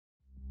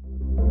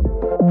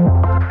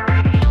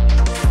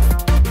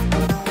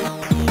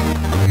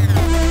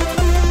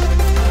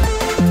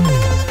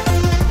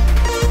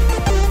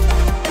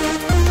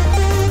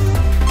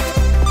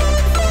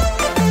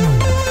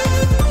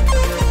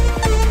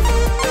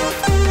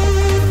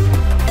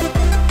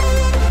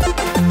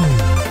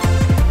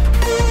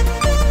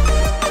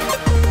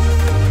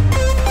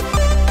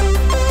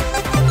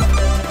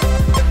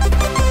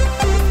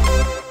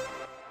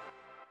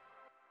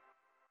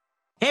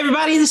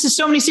everybody. This is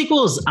So Many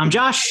Sequels. I'm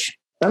Josh.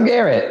 I'm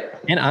Garrett.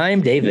 And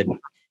I'm David.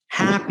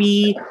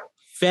 Happy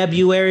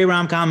February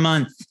rom-com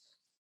month.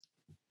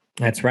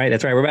 That's right.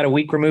 We're about a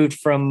week removed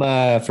from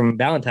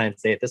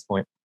Valentine's Day at this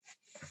point.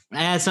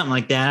 Something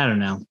like that. I don't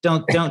know.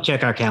 Don't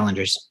check our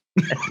calendars.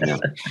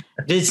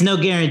 There's no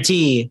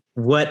guarantee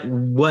what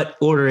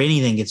order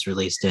anything gets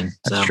released in.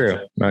 So. That's true.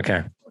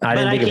 Okay. But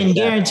I can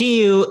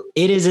guarantee you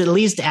it is at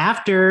least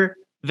after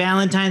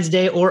Valentine's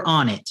Day or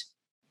on it.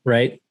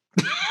 Right.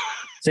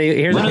 So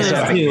here's what's going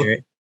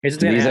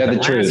to happen.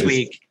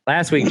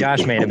 Last week,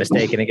 Josh made a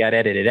mistake and it got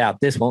edited out.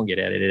 This won't get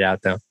edited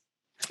out, though.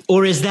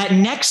 Or is that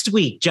next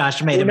week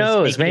Josh made a mistake?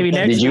 Who knows? Maybe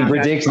next week. Did you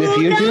predict the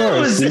future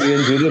or see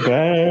into the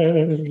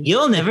past?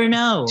 You'll never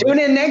know. Tune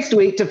in next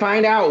week to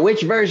find out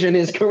which version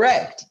is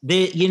correct.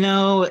 The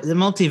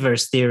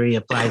multiverse theory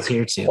applies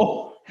here too.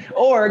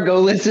 Or go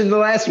listen to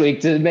last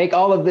week to make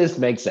all of this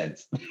make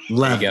sense.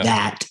 Love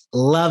that.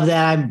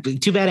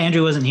 Too bad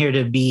Andrew wasn't here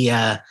to be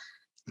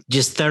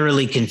just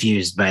thoroughly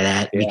confused by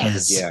that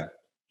because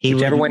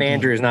whichever one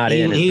Andrew is not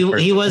in.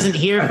 He wasn't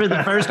here for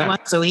the first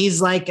one, so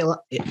he's like,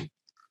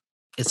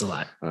 it's a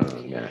lot.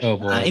 Oh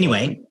boy.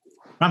 Anyway,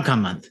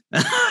 rom-com month.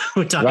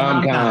 We're talking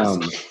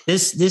rom-coms.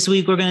 This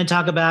week we're going to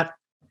talk about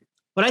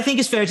what I think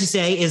is fair to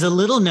say is a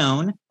little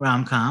known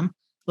rom-com, a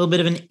little bit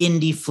of an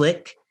indie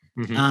flick.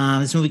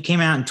 Mm-hmm. This movie came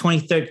out in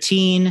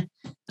 2013.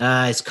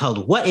 It's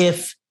called What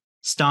If,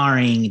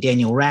 starring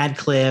Daniel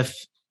Radcliffe,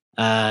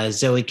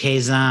 Zoe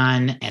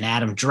Kazan, and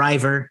Adam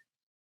Driver.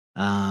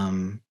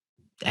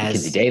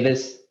 Mackenzie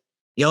Davis.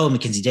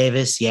 Mackenzie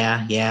Davis.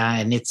 Yeah.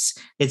 And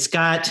it's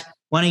got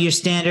one of your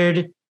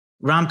standard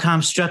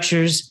rom-com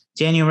structures.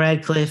 Daniel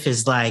Radcliffe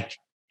is like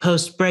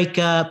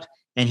post-breakup,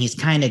 and he's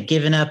kind of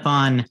given up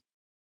on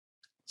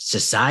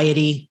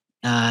society,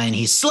 and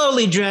he's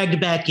slowly dragged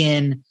back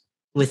in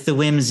with the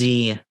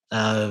whimsy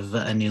of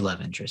a new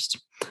love interest.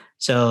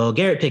 So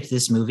Garrett picked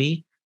this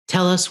movie.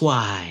 Tell us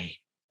why.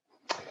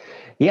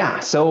 Yeah.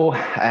 So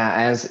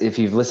as if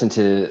you've listened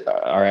to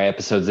our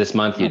episodes this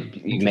month,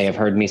 you may have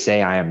heard me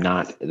say I am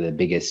not the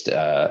biggest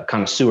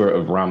connoisseur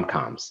of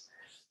rom-coms.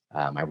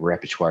 My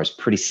repertoire is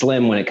pretty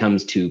slim when it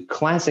comes to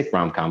classic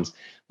rom-coms,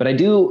 but I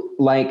do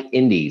like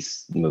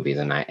indies movies.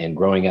 And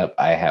growing up,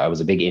 I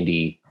was a big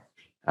indie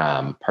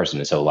person.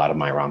 And so a lot of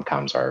my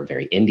rom-coms are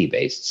very indie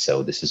based.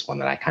 So this is one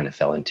that I kind of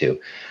fell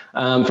into.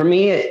 For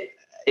me,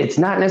 it's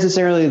not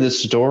necessarily the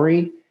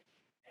story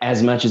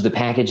as much as the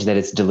package that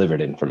it's delivered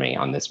in for me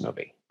on this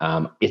movie.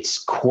 It's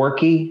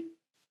quirky,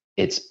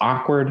 it's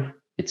awkward,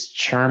 it's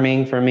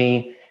charming for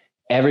me.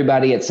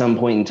 Everybody at some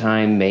point in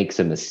time makes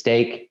a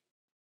mistake.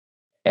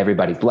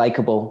 Everybody's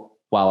likable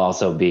while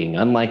also being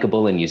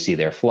unlikable, and you see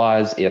their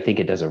flaws. I think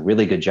it does a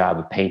really good job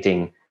of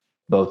painting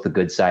both the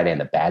good side and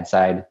the bad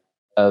side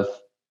of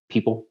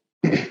people.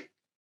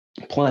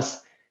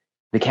 Plus,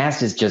 the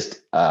cast is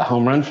just a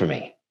home run for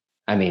me.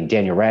 I mean,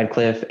 Daniel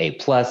Radcliffe, A+,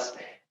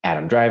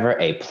 Adam Driver,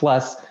 A+,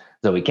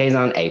 Zoe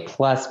Kazan, A+,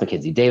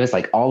 Mackenzie Davis,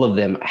 like all of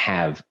them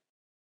have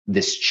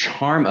this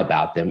charm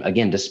about them.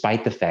 Again,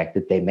 despite the fact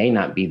that they may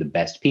not be the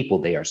best people,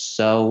 they are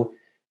so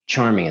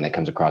charming, and that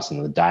comes across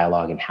in the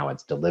dialogue and how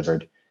it's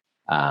delivered.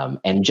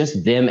 And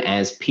just them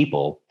as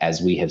people,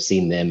 as we have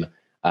seen them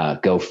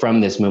go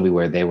from this movie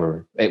where they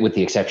were, with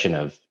the exception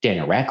of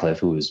Daniel Radcliffe,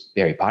 who was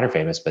Harry Potter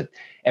famous, but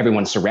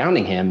everyone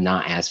surrounding him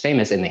not as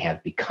famous, and they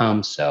have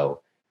become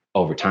so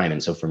over time.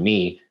 And so for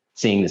me,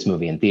 seeing this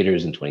movie in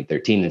theaters in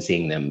 2013 and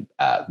seeing them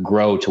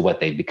grow to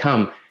what they've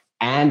become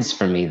adds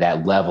for me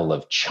that level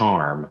of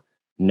charm,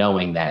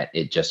 knowing that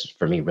it just,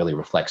 for me, really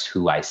reflects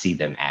who I see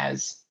them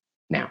as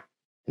now.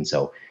 And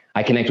so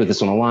I connect with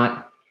this one a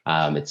lot.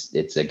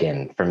 It's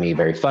again, for me,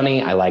 very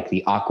funny. I like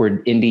the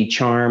awkward indie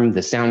charm, the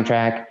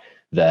soundtrack,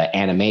 the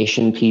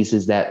animation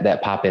pieces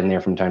that pop in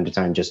there from time to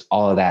time. Just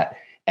all of that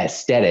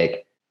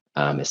aesthetic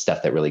is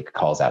stuff that really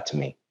calls out to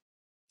me.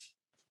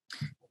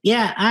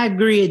 Yeah, I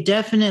agree. It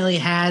definitely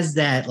has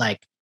that,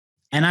 like,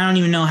 and I don't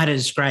even know how to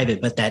describe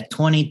it, but that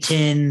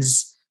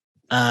 2010s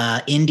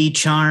indie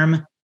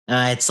charm.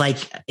 It's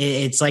like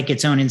its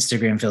own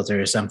Instagram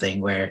filter or something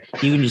where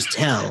you can just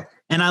tell.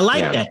 And I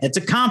like that. It's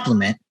a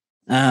compliment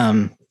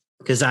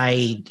because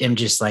I am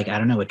just like, I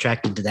don't know,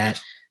 attracted to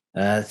that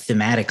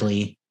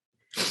thematically.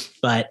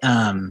 But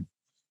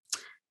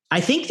I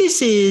think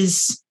this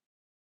is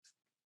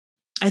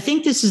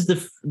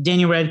the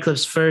Daniel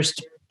Radcliffe's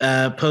first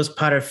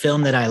post-Potter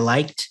film that I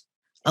liked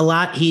a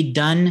lot. He'd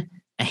done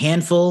a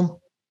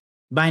handful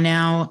by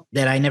now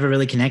that I never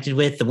really connected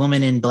with. The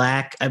Woman in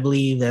Black, I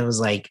believe, that was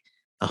like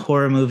a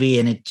horror movie,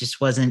 and it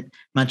just wasn't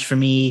much for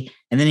me.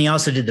 And then he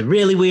also did the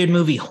really weird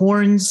movie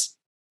Horns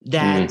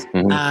that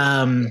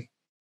I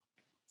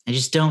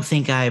just don't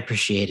think I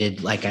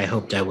appreciated like I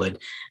hoped I would.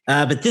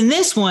 But then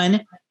this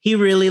one, he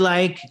really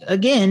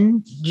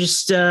again,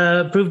 just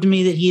proved to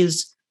me that he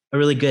is a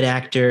really good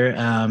actor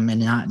and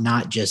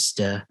not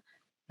just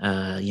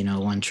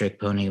one trick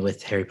pony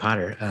with Harry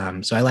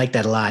Potter. So I like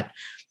that a lot.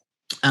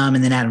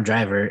 And then Adam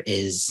Driver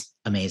is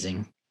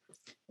amazing.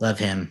 Love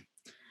him.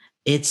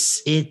 It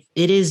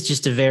is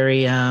just a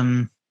very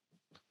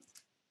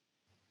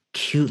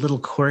cute little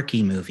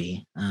quirky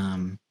movie.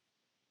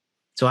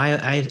 So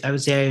I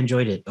would say I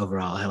enjoyed it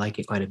overall. I like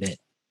it quite a bit.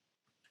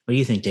 What do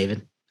you think,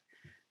 David?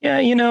 Yeah,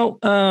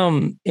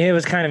 it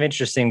was kind of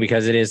interesting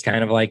because it is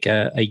kind of like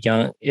a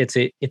young, it's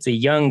a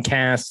young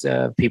cast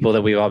of people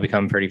that we've all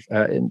become pretty,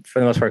 for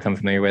the most part, come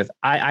familiar with.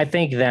 I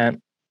think that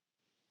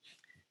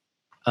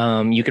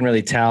you can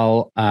really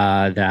tell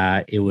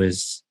that it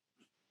was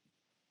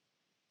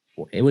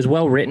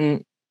well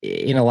written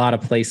in a lot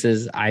of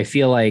places. I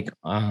feel like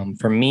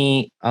for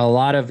me, a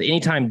lot of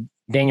anytime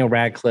Daniel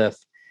Radcliffe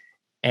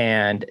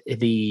and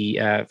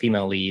the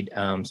female lead,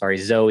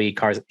 Zoe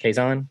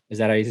Kazan, is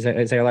that how you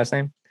say her last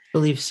name? I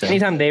believe so.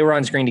 Anytime they were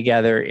on screen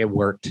together, it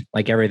worked.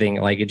 Like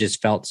everything, like it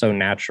just felt so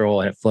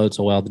natural and it flowed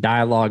so well. The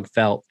dialogue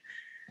felt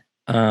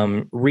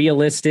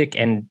realistic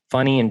and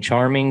funny and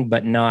charming,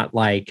 but not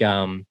like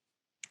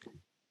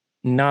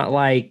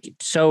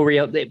so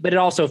real. But it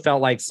also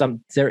felt like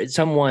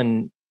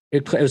someone.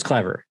 It was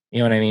clever. You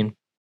know what I mean?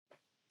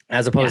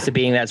 As opposed to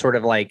being that sort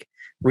of like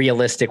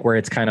realistic where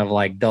it's kind of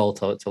like dull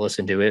to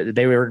listen to it.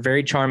 They were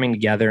very charming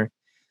together.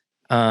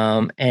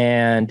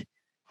 And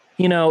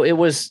it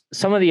was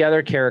some of the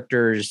other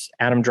characters,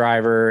 Adam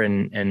Driver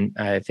and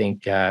I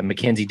think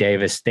Mackenzie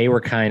Davis, they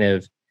were kind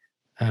of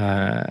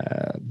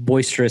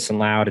boisterous and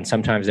loud. And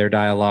sometimes their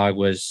dialogue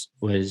was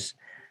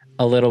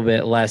a little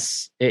bit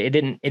less. It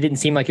didn't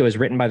seem like it was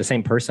written by the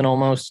same person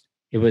almost.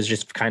 It was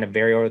just kind of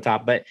very over the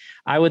top. But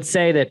I would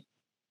say that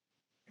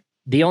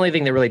the only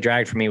thing that really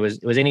dragged for me was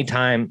there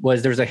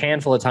was a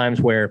handful of times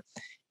where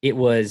it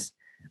was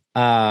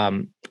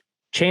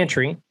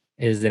Chantry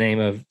is the name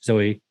of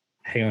Zoe.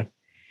 Hang on.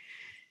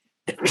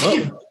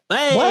 Oh,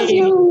 hey.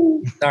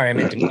 Sorry, I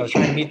was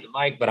trying to mute the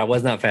mic, but I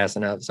was not fast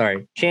enough.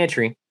 Sorry.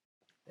 Chantry,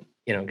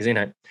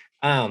 Gesundheit.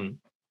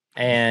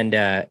 And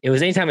it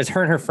was anytime it's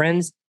her and her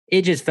friends,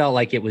 it just felt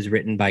like it was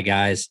written by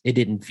guys. It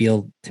didn't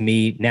feel to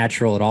me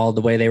natural at all the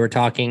way they were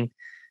talking.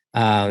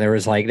 There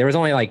was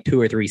only like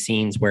 2 or 3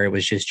 scenes where it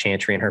was just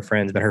Chantry and her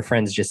friends, but her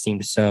friends just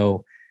seemed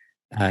so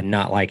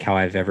not like how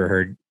I've ever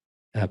heard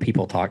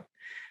people talk.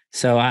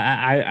 So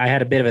I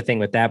had a bit of a thing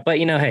with that, but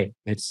hey,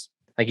 it's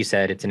like you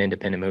said, it's an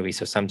independent movie.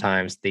 So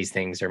sometimes these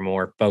things are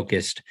more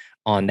focused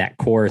on that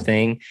core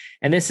thing.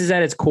 And this is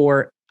at its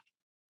core.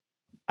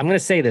 I'm going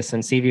to say this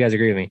and see if you guys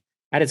agree with me.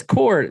 At its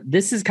core,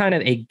 this is kind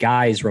of a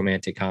guy's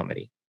romantic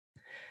comedy.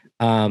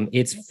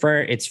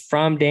 It's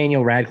from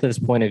Daniel Radcliffe's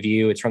point of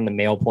view. It's from the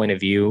male point of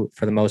view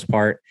for the most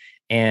part.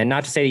 And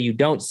not to say that you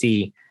don't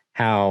see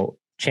how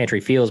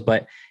Chantry feels,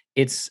 but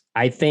it's,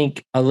 I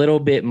think, a little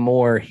bit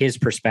more his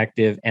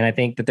perspective. And I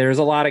think that there's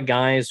a lot of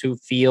guys who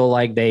feel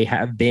like they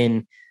have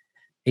been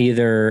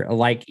either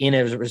like in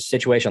a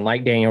situation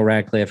like Daniel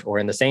Radcliffe or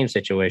in the same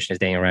situation as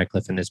Daniel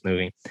Radcliffe in this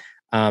movie.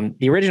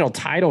 The original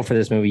title for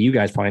this movie, you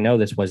guys probably know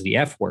this, was The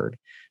F Word.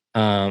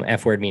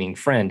 F word meaning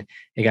friend.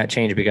 It got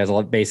changed because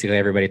basically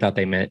everybody thought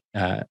they meant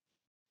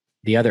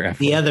the other F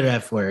word. The other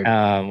F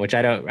word. Which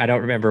I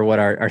don't remember what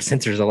our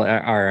censors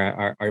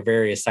our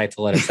various sites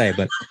will let us say,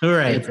 but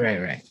right.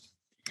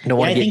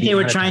 I think they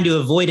were trying to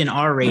avoid an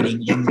R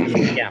rating in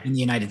the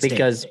United States.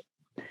 Because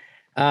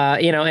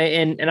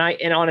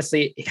and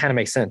honestly, it kind of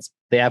makes sense.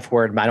 The F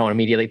word, I don't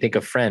immediately think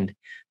of friend.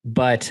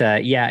 But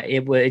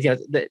it was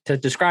to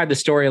describe the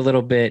story a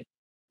little bit.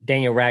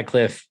 Daniel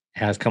Radcliffe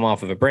has come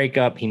off of a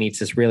breakup. He meets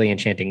this really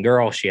enchanting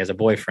girl. She has a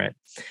boyfriend,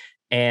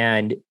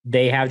 and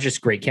they have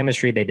just great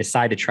chemistry. They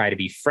decide to try to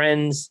be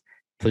friends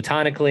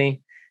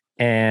platonically,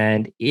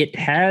 and it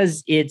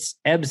has its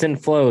ebbs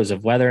and flows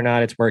of whether or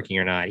not it's working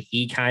or not.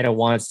 He kind of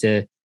wants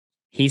to.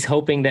 He's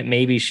hoping that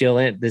maybe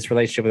this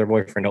relationship with her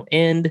boyfriend will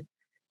end.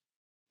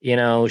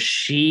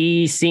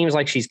 She seems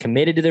like she's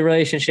committed to the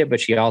relationship,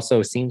 but she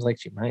also seems like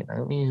she might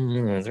not.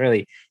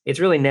 It's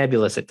really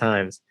nebulous at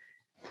times.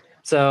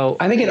 So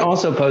I think it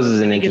also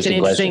poses an interesting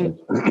question.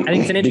 I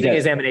think it's an interesting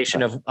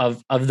examination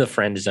of the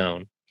friend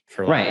zone.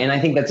 Right. And I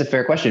think that's a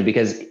fair question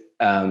because,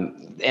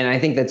 and I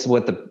think that's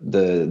what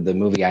the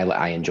movie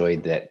I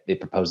enjoyed that it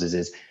proposes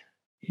is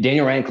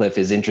Daniel Radcliffe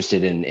is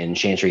interested in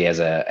Chantry as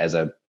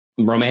a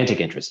romantic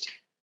interest,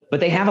 but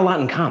they have a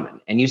lot in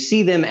common, and you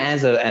see them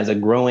as a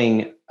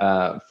growing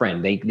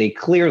friend. They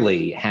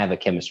clearly have a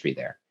chemistry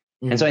there.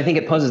 Mm-hmm. And so I think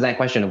it poses that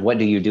question of what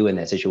do you do in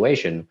that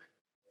situation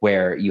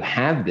where you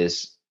have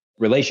this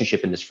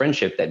relationship and this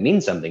friendship that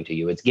means something to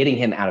you. It's getting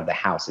him out of the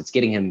house. It's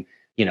getting him,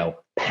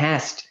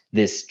 past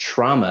this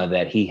trauma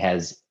that he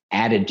has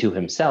added to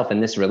himself.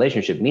 And this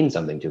relationship means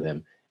something to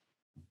him,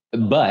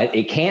 but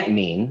it can't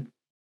mean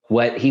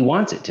what he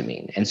wants it to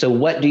mean. And so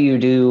what do you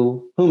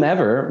do,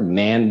 whomever,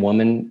 man,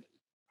 woman,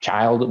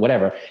 child,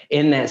 whatever,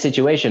 in that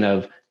situation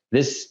of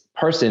this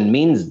person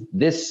means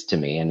this to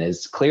me and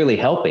is clearly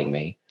helping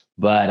me,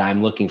 but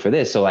I'm looking for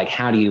this. So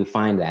how do you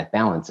find that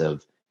balance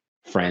of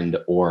friend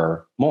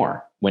or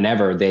more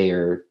whenever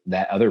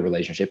that other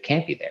relationship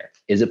can't be there?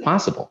 Is it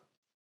possible?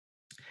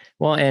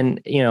 Well,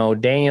 and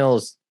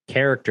Daniel's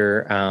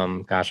character,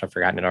 I've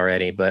forgotten it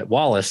already, but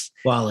Wallace,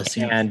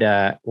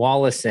 and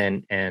Wallace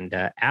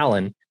and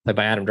Alan, played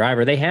by Adam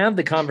Driver, they have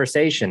the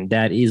conversation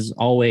that is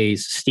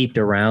always steeped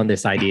around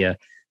this idea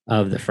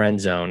of the friend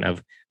zone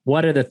of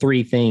what are the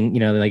three things,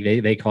 like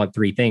they call it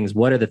three things.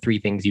 What are the three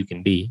things you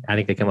can be? I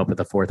think they come up with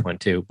a fourth one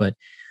too, but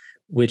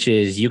which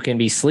is you can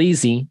be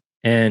sleazy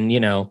and,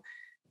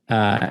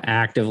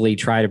 actively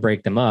try to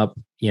break them up,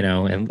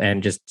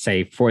 and just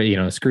say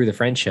screw the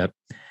friendship,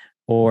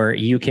 or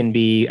you can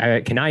be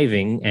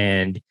conniving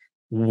and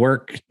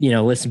work,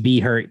 let's be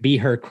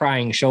her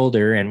crying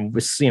shoulder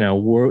and,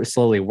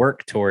 slowly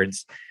work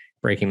towards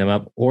breaking them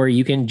up. Or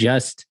you can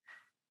just,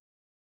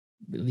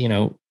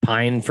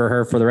 pine for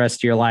her for the rest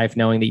of your life,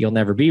 knowing that you'll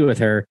never be with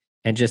her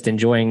and just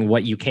enjoying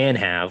what you can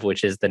have,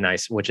 which is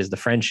the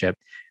friendship,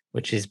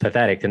 which is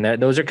pathetic. And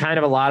those are kind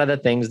of a lot of the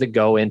things that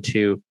go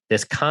into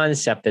this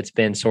concept that's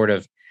been sort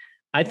of,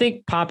 I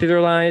think,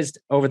 popularized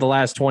over the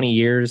last 20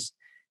 years.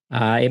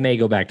 It may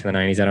go back to the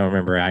 90s. I don't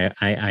remember.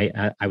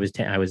 I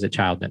was a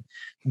child then,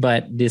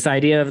 but this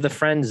idea of the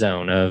friend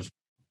zone, of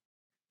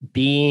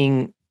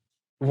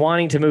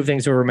wanting to move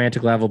things to a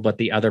romantic level, but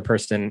the other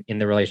person in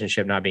the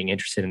relationship not being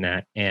interested in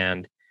that,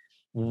 and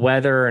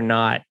whether or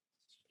not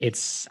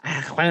it's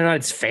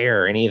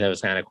fair, any of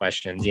those kind of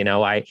questions.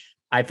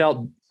 I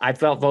felt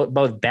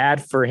both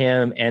bad for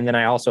him, and then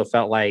I also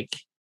felt like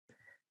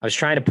I was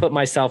trying to put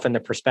myself in the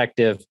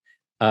perspective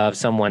of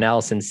someone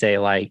else and say,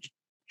 like,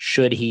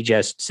 should he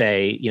just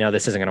say,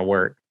 this isn't going to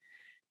work?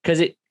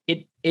 Because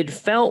it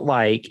felt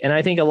like, and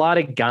I think a lot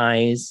of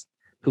guys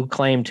who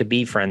claim to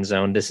be friend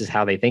zoned, this is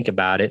how they think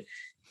about it,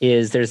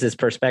 is there's this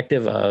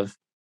perspective of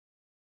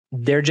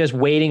they're just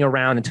waiting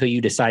around until you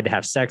decide to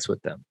have sex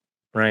with them,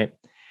 right?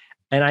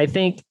 And I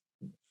think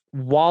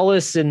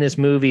Wallace in this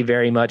movie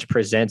very much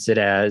presents it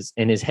as,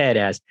 in his head,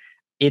 as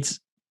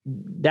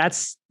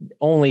that's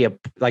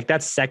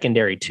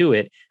secondary to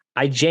it.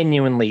 I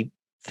genuinely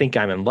think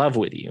I'm in love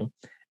with you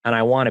and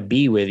I want to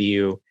be with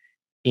you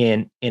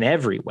in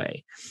every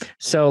way.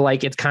 So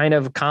like, it's kind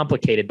of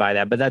complicated by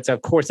that, but that's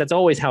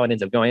always how it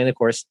ends up going. And of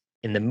course,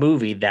 in the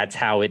movie, that's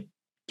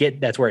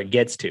where it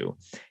gets to,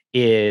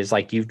 is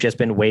like, you've just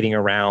been waiting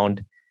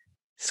around,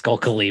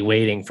 skulkily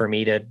waiting for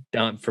me to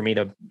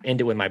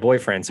end it with my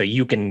boyfriend so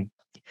you can,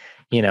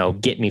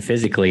 get me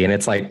physically. And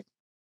it's like,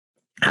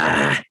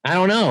 I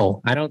don't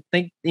know. I don't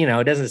think,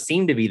 it doesn't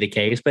seem to be the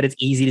case, but it's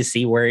easy to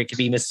see where it could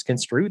be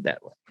misconstrued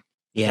that way.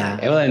 Yeah.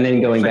 Well, and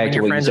then going back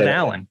to what you said,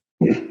 Alan.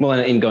 Well,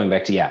 and going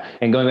back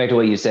to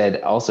what you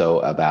said also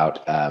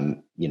about,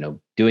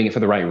 doing it for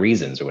the right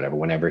reasons or whatever.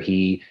 Whenever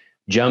he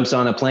jumps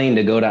on a plane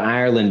to go to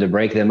Ireland to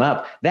break them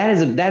up, that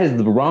is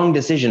the wrong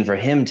decision for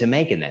him to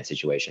make in that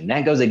situation.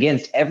 That goes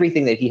against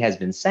everything that he has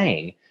been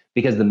saying,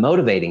 because the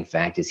motivating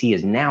fact is he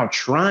is now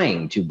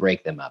trying to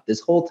break them up.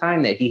 This whole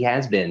time that he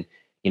has been,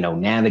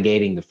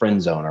 navigating the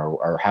friend zone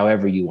or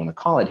however you want to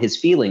call it, his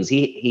feelings,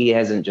 he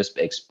hasn't just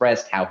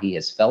expressed how he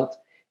has felt.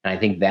 And I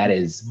think that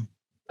is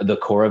the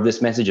core of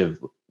this message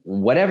of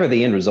whatever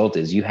the end result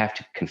is, you have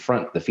to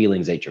confront the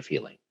feelings that you're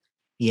feeling.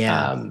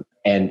 Yeah.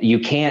 And you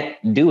can't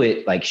do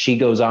it like she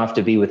goes off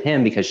to be with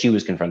him because she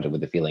was confronted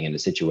with a feeling in a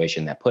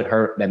situation that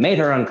made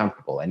her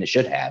uncomfortable. And it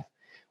should have,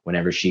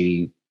 whenever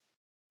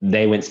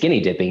they went skinny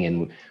dipping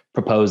and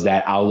proposed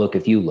that I'll look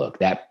if you look.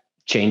 That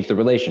changed the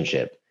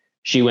relationship.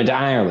 She went to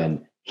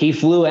Ireland. He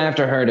flew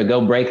after her to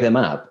go break them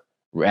up,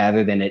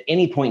 rather than at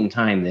any point in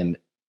time them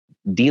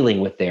dealing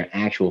with their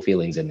actual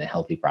feelings in the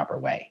healthy, proper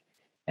way.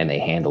 And they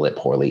handle it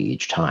poorly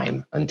each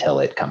time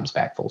until it comes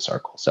back full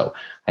circle. So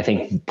I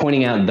think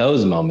pointing out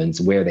those moments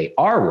where they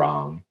are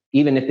wrong,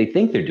 even if they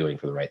think they're doing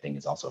for the right thing,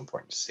 is also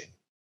important to see.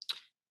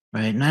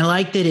 Right. And I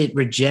like that it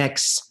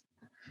rejects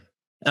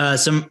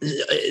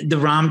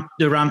the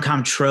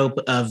rom-com trope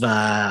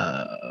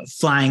of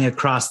flying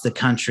across the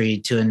country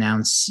to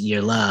announce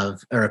your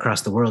love, or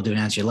across the world to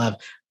announce your love,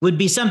 would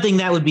be something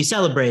that would be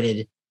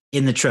celebrated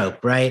in the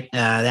trope, right?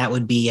 That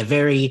would be a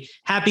very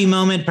happy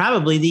moment,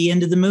 probably the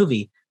end of the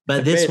movie.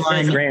 But this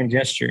one, grand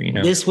gesture,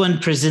 this one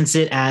presents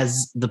it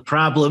as the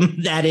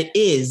problem that it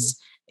is,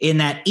 in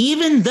that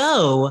even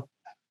though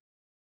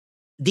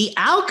the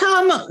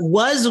outcome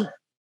was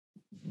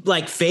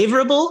like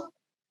favorable,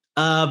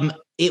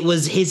 it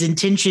was his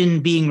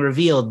intention being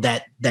revealed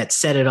that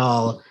set it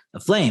all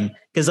aflame.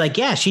 Because like,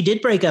 yeah, she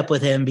did break up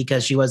with him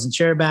because she wasn't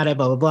sure about it,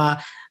 blah,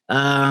 blah,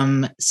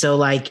 blah. So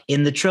like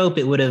in the trope,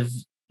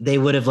 they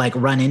would have like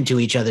run into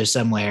each other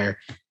somewhere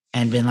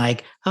and been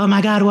like, oh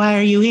my God, why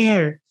are you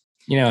here?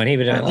 And he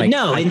would like,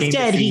 no,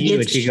 instead he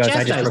gets, she goes,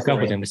 I just broke up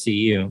with him to see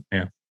you.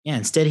 Yeah. Yeah.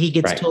 Instead he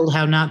gets told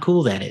how not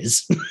cool that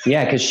is.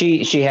 Yeah. Cause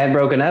she had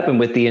broken up, and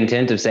with the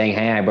intent of saying,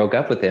 hey, I broke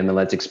up with him and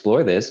let's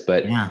explore this.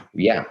 But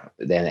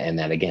then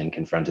that again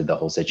confronted the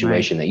whole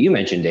situation that you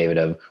mentioned, David,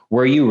 of,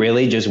 were you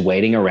really just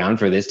waiting around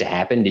for this to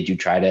happen? Did you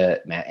try to,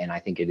 and I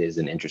think it is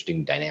an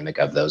interesting dynamic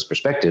of those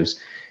perspectives,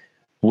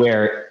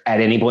 where at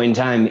any point in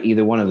time,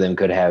 either one of them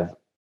could have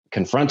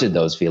confronted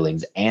those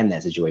feelings and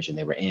that situation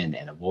they were in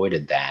and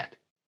avoided that.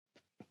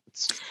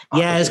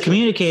 Yeah, as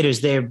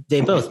communicators, they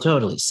both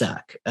totally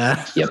suck.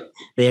 Yep,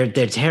 they're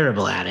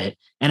terrible at it,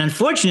 and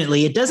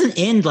unfortunately, it doesn't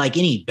end like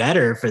any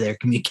better for their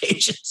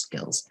communication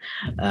skills.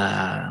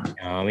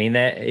 I mean,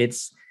 that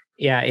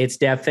it's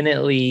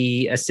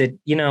definitely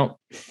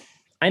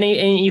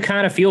and you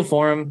kind of feel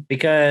for him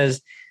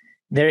because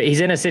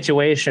he's in a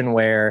situation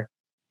where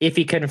if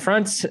he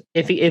comes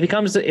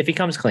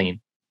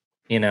clean,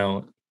 you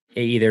know,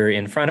 either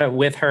in front of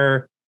with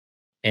her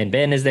and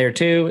Ben is there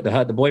too,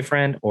 the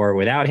boyfriend, or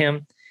without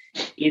him,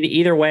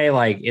 either way,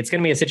 like it's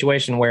going to be a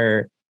situation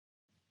where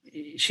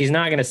she's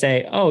not going to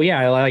say, "Oh yeah,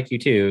 I like you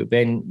too,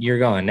 Ben, you're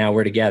gone. Now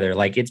we're together."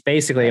 Like it's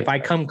basically, if I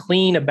come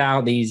clean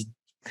about these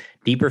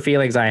deeper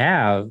feelings I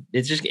have,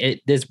 it's just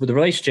the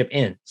relationship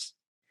ends.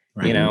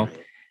 Right. You know,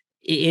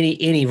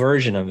 any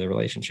version of the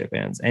relationship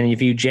ends. And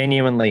if you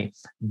genuinely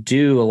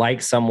do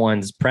like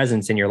someone's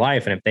presence in your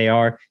life, and if they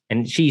are,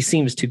 and she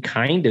seems to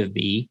kind of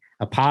be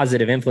a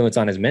positive influence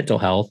on his mental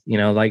health, you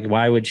know, like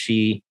why would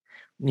she?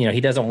 You know,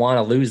 he doesn't want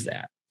to lose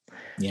that.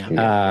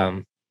 Yeah.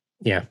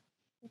 Yeah.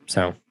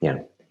 So yeah.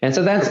 And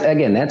so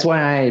that's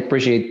why I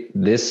appreciate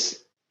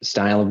this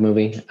style of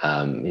movie.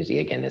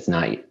 Again, it's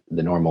not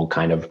the normal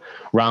kind of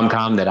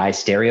rom-com that I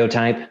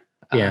stereotype.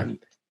 Yeah.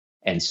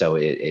 And so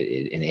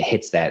it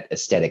hits that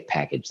aesthetic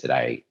package that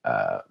I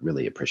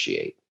really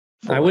appreciate.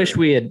 I wish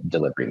we had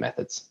delivery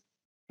methods.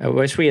 I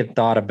wish we had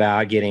thought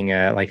about getting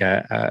a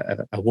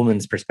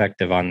woman's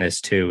perspective on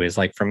this too, is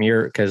like from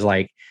your, cause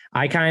like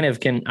I kind of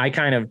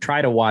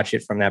try to watch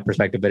it from that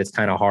perspective, but it's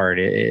kind of hard.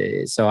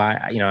 So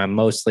I'm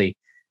mostly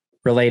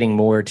relating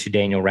more to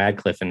Daniel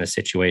Radcliffe in this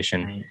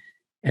situation. Right.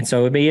 And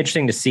so it'd be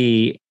interesting to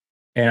see,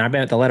 and I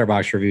bet the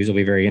Letterboxd reviews will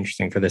be very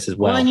interesting for this as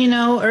well. Well, and you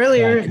know,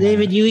 earlier,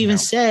 David, you even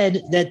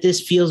said that this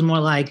feels more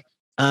like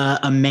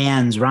a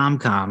man's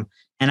rom-com.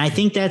 And I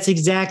think that's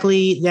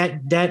exactly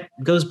that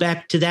goes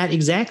back to that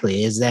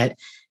exactly, is that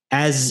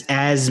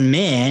as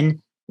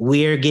men,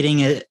 we're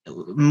getting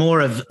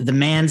more of the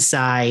man's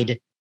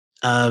side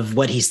of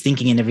what he's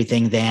thinking and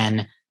everything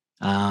than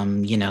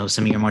some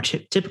of your more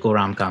typical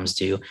rom-coms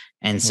do.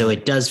 And so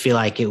it does feel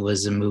like it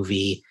was a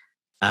movie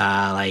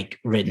like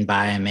written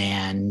by a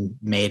man,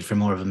 made for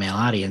more of a male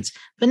audience,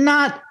 but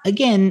not,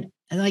 again,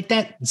 like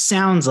that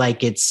sounds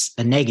like it's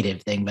a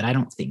negative thing, but I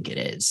don't think it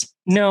is.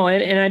 No,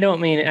 and I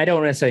don't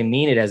necessarily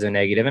mean it as a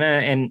negative,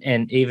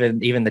 and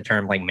even the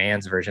term like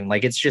man's version,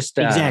 like it's just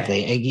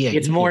exactly.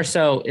 It's more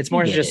so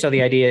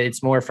the idea.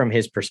 It's more from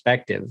his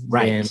perspective,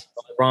 right? And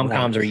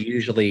rom-coms are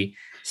usually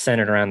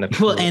centered around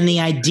the and the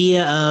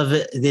idea of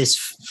this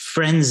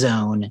friend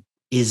zone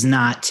is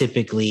not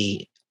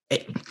typically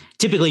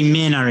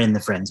men are in the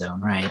friend zone,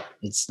 right?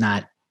 It's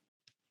not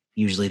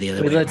usually the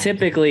other way around.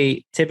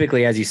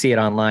 Typically, as you see it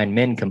online,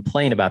 men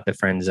complain about the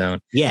friend zone.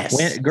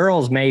 Yes.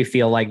 Girls may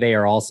feel like they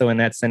are also in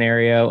that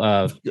scenario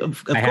of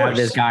I have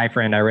this guy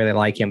friend, I really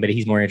like him, but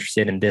he's more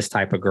interested in this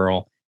type of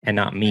girl and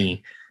not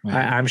me. Right.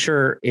 I'm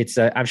sure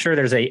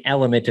there's a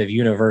element of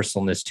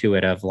universalness to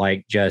it, of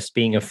like just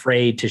being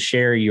afraid to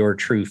share your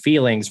true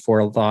feelings for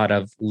a thought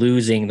of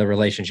losing the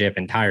relationship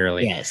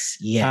entirely. Yes.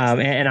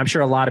 And I'm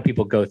sure a lot of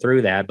people go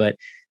through that, but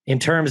in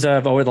terms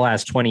of over the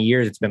last 20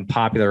 years, it's been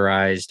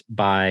popularized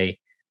by,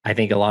 I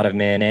think, a lot of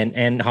men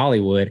and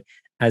Hollywood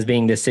as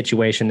being this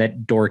situation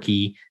that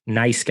dorky,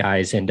 nice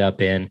guys end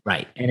up in.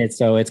 Right. And it's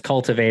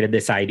cultivated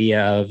this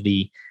idea of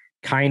the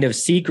kind of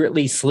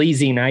secretly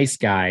sleazy nice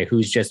guy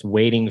who's just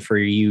waiting for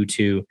you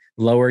to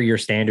lower your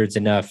standards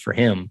enough for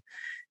him,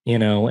 you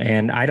know.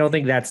 And I don't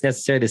think that's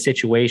necessarily the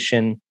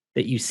situation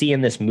that you see in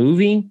this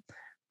movie,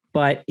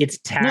 but it's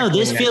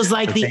this feels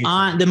like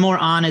the more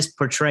honest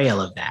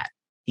portrayal of that.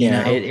 You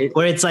know,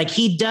 where it's like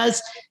he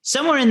does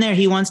somewhere in there,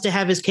 he wants to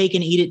have his cake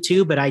and eat it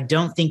too, but I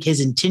don't think his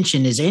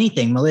intention is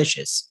anything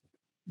malicious.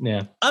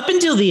 Yeah. Up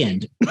until the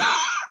end.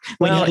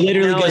 When he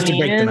literally goes to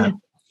break them up.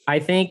 I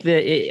think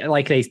that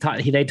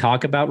they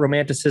talk about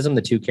romanticism,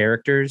 the two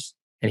characters,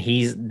 and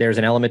there's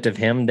an element of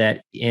him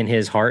that in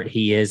his heart,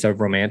 he is a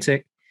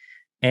romantic.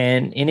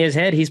 And in his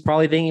head, he's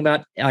probably thinking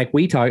about, like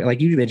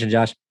you mentioned,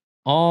 Josh,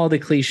 all the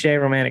cliche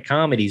romantic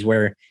comedies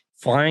where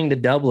flying to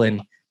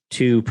Dublin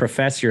to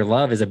profess your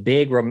love is a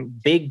big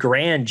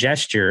grand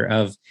gesture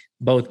of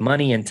both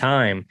money and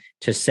time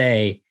to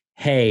say,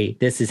 hey,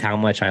 this is how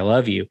much I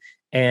love you.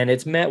 And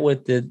it's met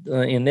with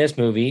in this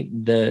movie,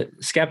 the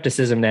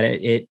skepticism that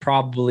it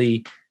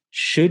probably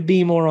should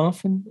be more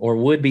often or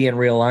would be in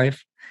real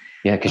life.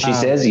 Yeah. Cause she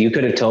says you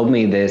could have told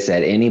me this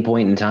at any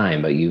point in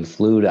time, but you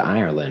flew to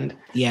Ireland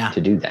to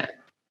do that.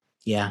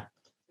 Yeah.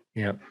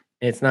 Yeah.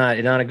 It's not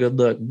a good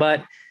look,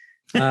 but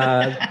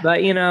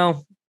you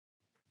know,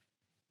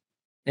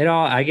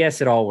 I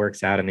guess it all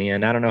works out in the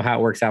end. I don't know how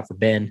it works out for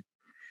Ben,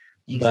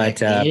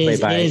 exactly.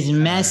 But it is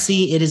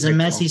messy. It is a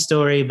messy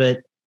story, but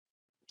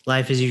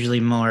life is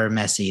usually more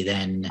messy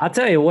than. I'll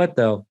tell you what,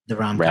 though, the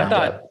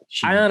rom-com.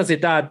 I honestly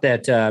thought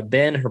that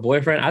Ben, her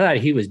boyfriend, I thought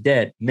he was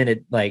dead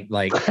minute like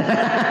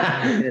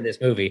in this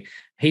movie.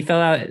 He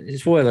fell out.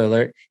 Spoiler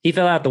alert! He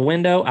fell out the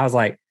window. I was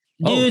like,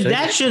 dude,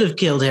 that should have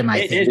killed him.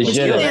 I think he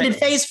landed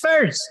face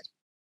first.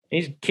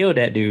 He's killed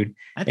that dude,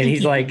 and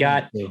he's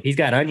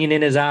got onion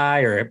in his eye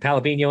or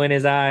jalapeno in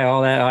his eye,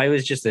 all that.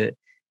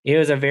 It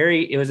was a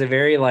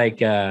very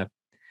like, I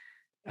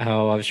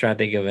was trying to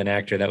think of an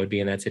actor that would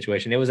be in that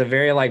situation. It was a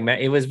very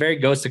it was very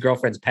Ghost of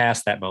Girlfriend's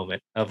Past, that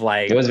moment of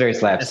like, it was very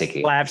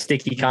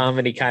slapsticky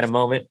comedy kind of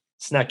moment.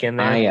 snuck in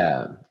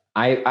there.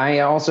 I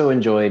also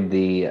enjoyed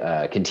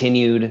the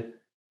continued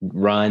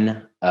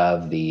run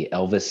of the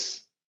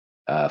Elvis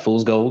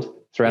Fool's Gold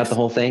throughout the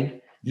whole thing.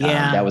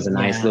 Yeah, that was a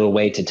nice little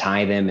way to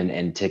tie them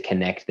and to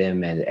connect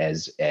them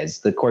as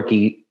the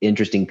quirky,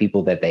 interesting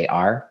people that they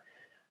are.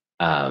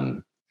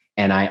 And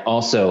I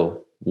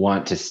also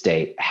want to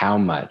state how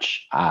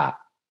much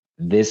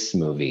this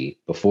movie,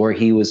 before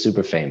he was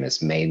super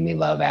famous, made me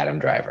love Adam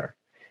Driver.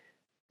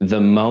 The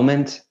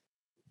moment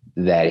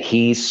that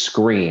he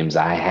screams,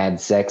 I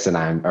just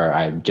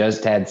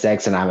had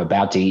sex and I'm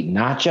about to eat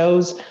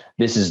nachos.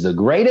 This is the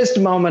greatest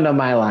moment of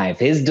my life.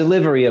 His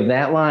delivery of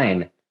that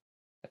line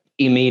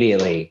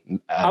immediately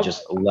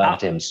just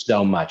loved him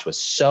so much. Was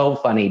so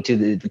funny.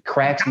 It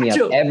cracks me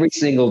up every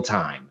single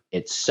time.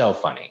 It's so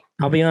funny.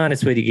 I'll be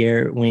honest with you,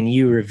 Garrett. When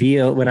you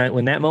reveal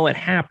when that moment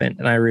happened,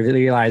 and I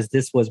realized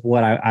this was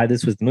what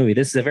this was the movie.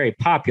 This is a very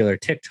popular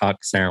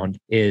TikTok sound.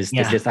 I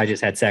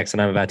just had sex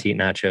and I'm about to eat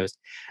nachos.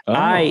 Oh.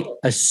 I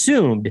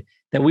assumed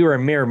that we were a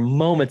mere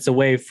moments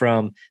away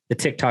from the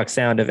TikTok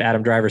sound of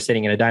Adam Driver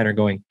sitting in a diner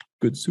going,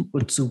 "Good soup,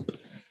 good soup."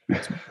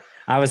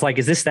 I was like,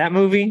 "Is this that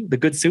movie, the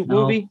Good Soup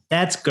movie?"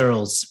 That's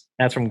Girls.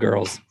 That's from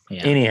Girls.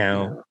 Yeah.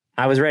 Anyhow,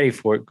 I was ready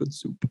for it. Good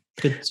soup.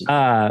 Good soup.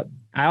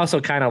 I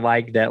also kind of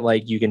like that,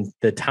 like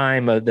the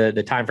time frame of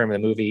the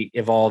movie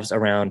evolves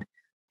around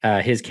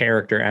his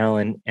character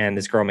Alan and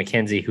this girl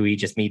Mackenzie, who he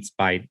just meets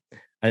by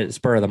a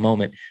spur of the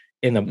moment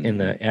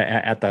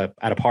at a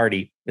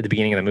party at the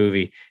beginning of the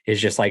movie,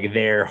 is just like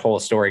their whole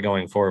story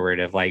going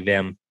forward of like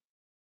them,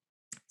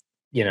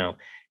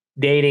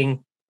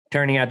 dating,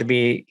 turning out to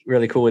be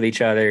really cool with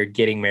each other,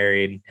 getting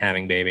married,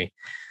 having baby.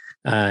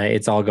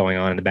 It's all going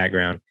on in the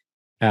background.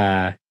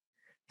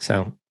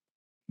 So.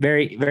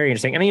 Very, very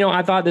interesting. And,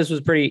 I thought this was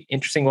pretty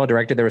interesting, well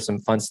directed. There was some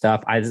fun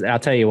stuff. I'll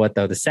tell you what,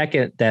 though, the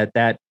second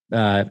that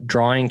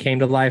drawing came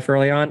to life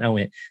early on, I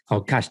went,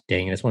 oh, gosh,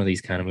 dang it. It's one of these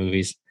kind of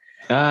movies.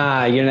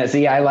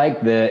 See, I like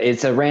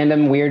it's a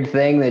random weird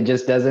thing that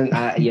just doesn't,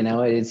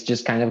 it's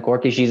just kind of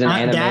quirky. She's an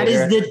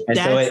animator.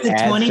 That's the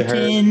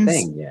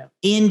 2010s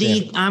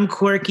indie, yeah. I'm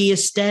quirky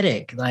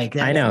aesthetic. Like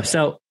that. I know.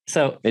 So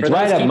it's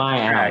right up my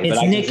alley.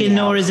 It's Nick and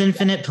Nora's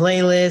Infinite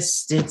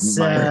Playlist. It's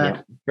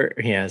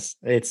yes,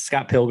 it's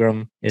Scott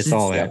Pilgrim. It's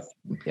all that.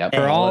 Yep.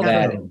 For all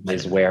that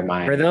is where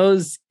for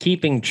those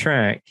keeping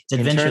track,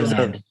 it's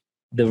Adventureland.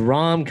 The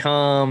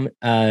rom-com,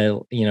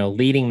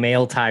 leading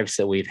male types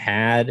that we've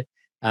had.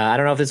 I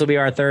don't know if this will be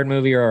our third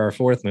movie or our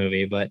fourth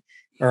movie,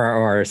 or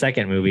our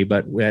second movie,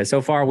 but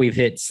so far we've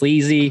hit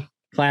sleazy,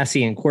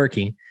 classy, and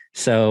quirky.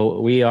 So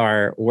we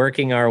are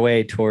working our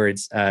way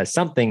towards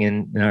something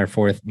in our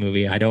fourth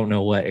movie. I don't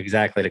know what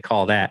exactly to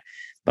call that,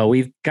 but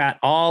we've got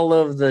all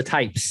of the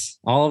types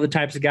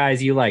of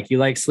guys you like. You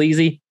like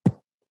sleazy?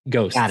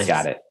 Ghost.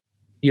 Got it.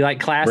 You like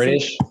classy?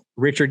 British?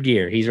 Richard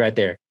Gere. He's right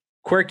there.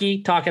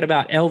 Quirky, talking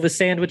about Elvis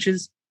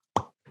sandwiches.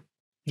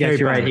 Yes,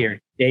 you're right here.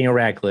 Daniel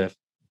Radcliffe.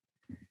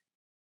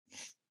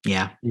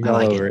 Yeah, I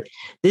like it.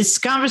 This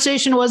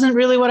conversation wasn't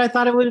really what I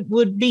thought it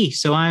would be.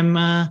 So I'm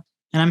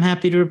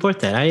happy to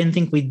report that. I didn't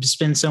think we'd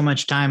spend so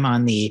much time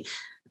on the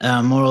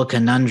moral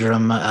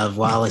conundrum of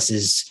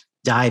Wallace's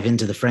dive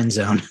into the friend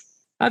zone.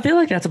 I feel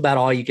like that's about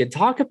all you could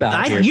talk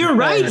about. You're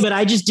right, but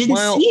I just didn't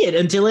see it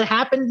until it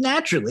happened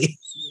naturally.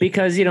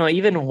 Because,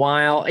 even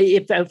while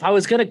if I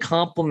was going to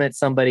compliment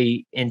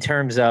somebody in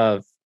terms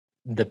of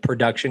the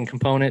production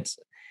components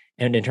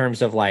and in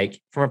terms of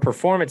like from a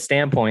performance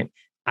standpoint,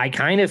 I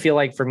kind of feel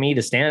like for me,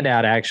 the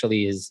standout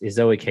actually is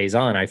Zoe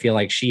Kazan. I feel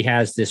like she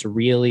has this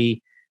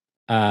really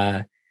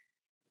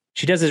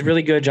she does this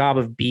really good job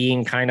of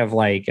being kind of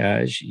like,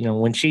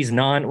 when she's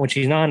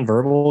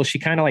nonverbal, she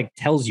kind of like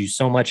tells you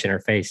so much in her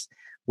face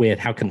with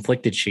how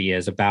conflicted she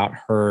is about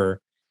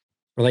her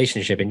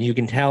relationship. And you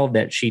can tell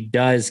that she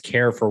does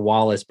care for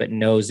Wallace, but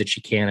knows that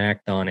she can't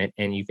act on it.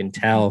 And you can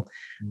tell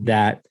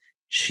that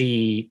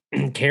she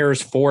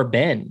cares for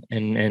Ben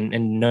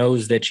and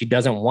knows that she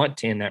doesn't want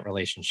to end that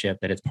relationship,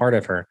 that it's part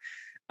of her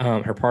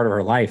part of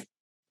her life.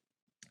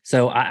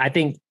 So I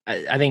think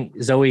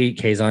Zoe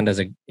Kazan does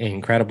an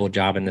incredible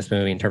job in this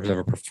movie in terms of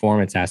a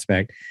performance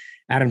aspect.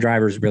 Adam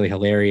Driver is really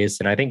hilarious.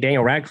 And I think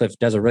Daniel Radcliffe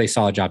does a really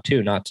solid job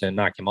too, not to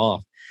knock him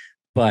off.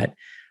 But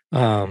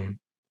so I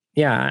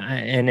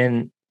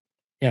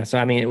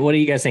mean, what do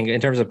you guys think in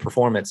terms of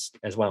performance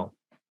as well?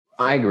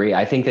 I agree.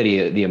 I think that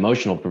the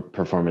emotional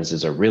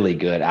performances are really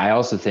good. I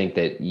also think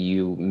that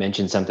you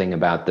mentioned something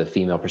about the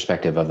female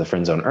perspective of the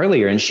friend zone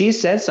earlier, and she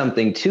said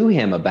something to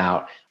him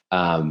about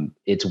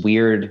it's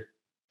weird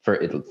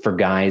for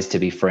guys to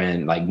be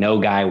like no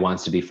guy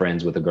wants to be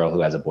friends with a girl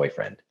who has a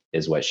boyfriend,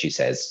 is what she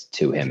says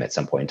to him at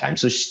some point in time.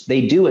 So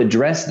they do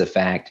address the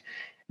fact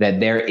that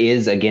there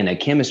is, again, a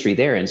chemistry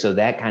there. And so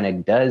that kind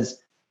of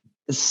does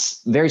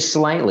very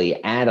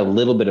slightly add a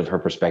little bit of her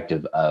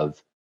perspective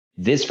of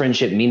this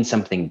friendship means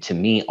something to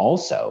me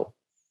also.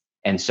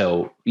 And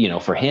so,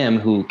 for him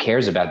who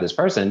cares about this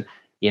person,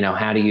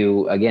 how do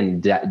you, again,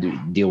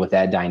 deal with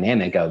that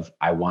dynamic of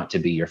I want to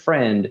be your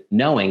friend,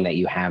 knowing that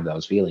you have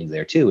those feelings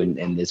there too.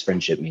 And this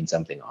friendship means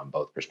something on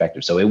both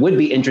perspectives. So it would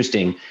be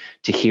interesting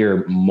to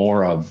hear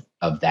more of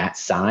that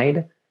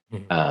side,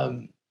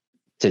 to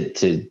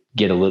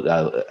get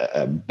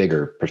a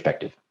bigger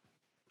perspective.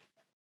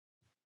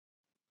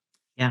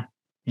 Yeah.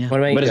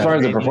 But as far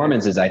as the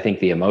performances, I think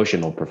the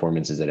emotional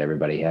performances that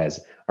everybody has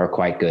are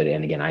quite good.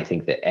 And again, I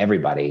think that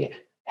everybody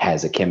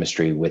has a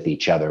chemistry with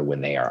each other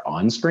when they are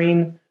on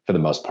screen for the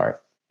most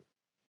part.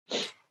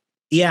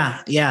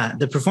 Yeah.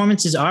 The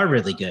performances are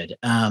really good.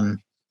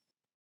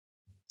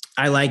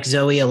 I like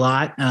Zoe a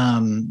lot.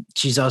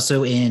 She's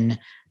also in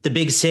The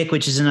Big Sick,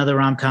 which is another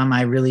rom-com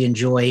I really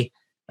enjoy.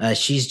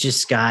 She's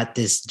just got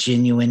this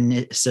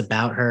genuineness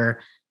about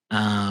her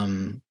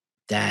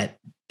that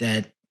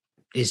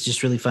is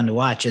just really fun to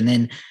watch. And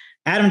then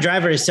Adam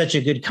Driver is such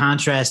a good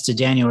contrast to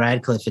Daniel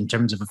Radcliffe in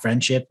terms of a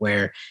friendship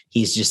where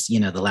he's just, the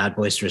loud,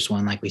 boisterous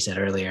one, like we said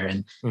earlier.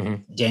 And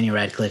Daniel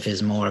Radcliffe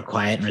is more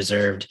quiet and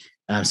reserved.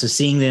 So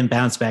seeing them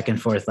bounce back and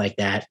forth like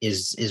that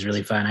is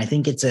really fun. I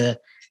think it's a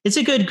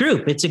good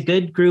group. It's a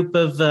good group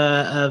of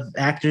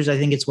actors. I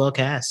think it's well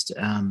cast.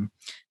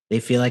 They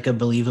feel like a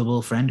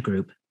believable friend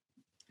group.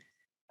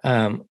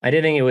 I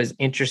did think it was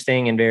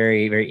interesting and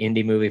very, very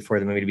indie movie for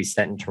the movie to be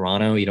set in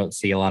Toronto. You don't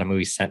see a lot of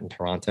movies set in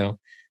Toronto.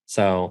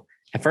 So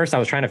at first I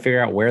was trying to figure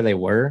out where they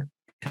were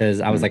because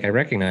I was like, I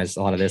recognize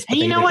a lot of this. And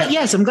you know what?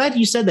 Yes, I'm glad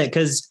you said that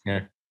because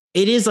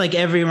it is like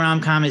every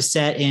rom-com is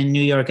set in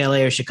New York,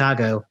 LA, or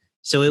Chicago.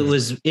 So it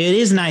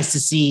is nice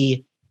to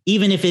see,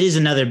 even if it is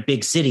another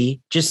big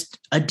city, just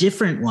a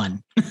different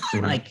one.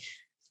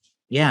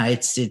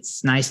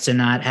 It's nice to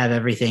not have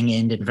everything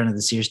end in front of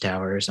the Sears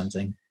Tower or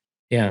something.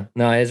 Yeah,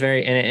 no, it's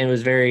very, and it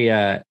was very,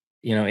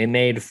 it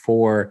made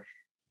for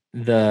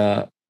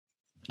the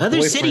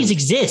other cities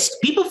exist.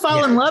 People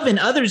fall in love in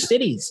other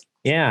cities.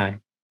 Yeah.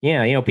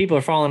 People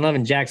are falling in love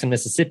in Jackson,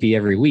 Mississippi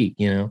every week.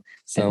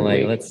 So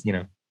let's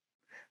spread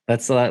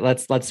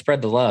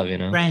the love.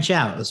 Branch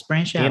out. Let's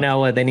branch out. You know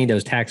what? They need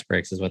those tax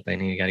breaks. Is what they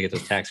need. You got to get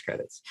those tax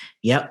credits.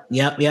 Yep.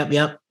 All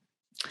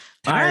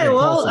right.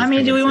 Well,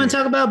 do we want to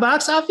talk about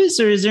box office,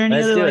 or is there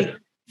any other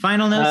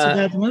final notes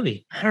about the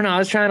movie? I don't know. I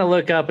was trying to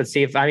look up and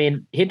see if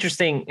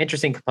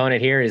interesting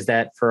component here is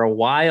that for a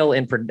while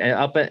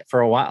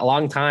a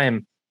long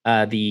time,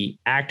 the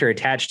actor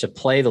attached to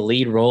play the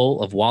lead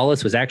role of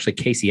Wallace was actually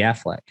Casey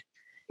Affleck,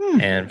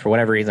 and for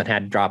whatever reason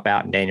had to drop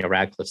out, and Daniel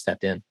Radcliffe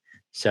stepped in.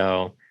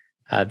 So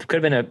it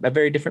could have been a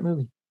very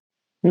different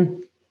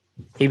movie.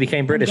 He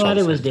became British. I thought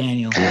it was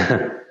Daniel.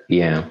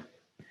 Yeah,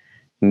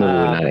 movie would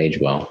not age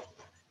well.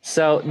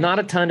 So not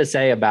a ton to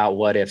say about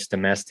What If's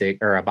domestic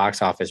or a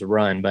box office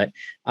run, but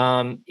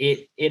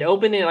it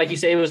opened in, like you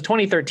say, it was a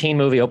 2013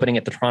 movie opening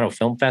at the Toronto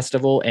Film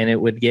Festival, and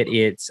it would get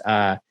its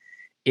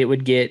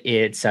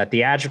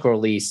theatrical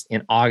release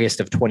in August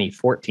of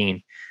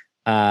 2014,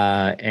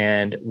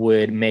 and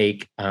would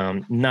make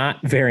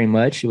not very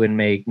much. It would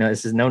make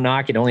this is no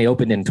knock. It only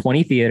opened in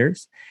 20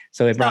 theaters,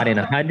 so it brought in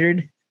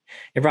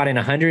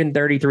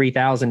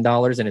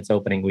 $133,000 in its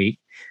opening week,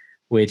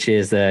 which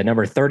is the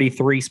number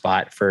 33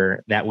 spot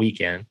for that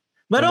weekend.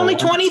 But only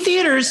 20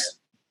 theaters.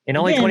 And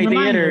only 20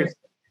 theaters.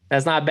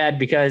 That's not bad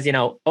because,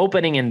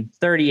 opening in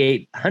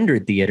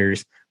 3,800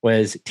 theaters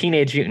was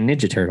Teenage Mutant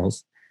Ninja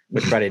Turtles,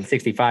 which brought in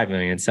 65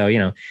 million. So,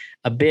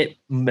 a bit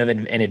of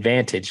an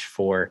advantage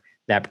for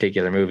that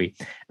particular movie.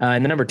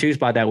 And the number 2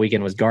 spot that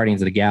weekend was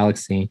Guardians of the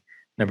Galaxy.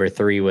 Number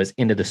 3 was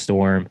Into the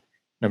Storm.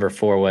 Number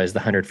 4 was The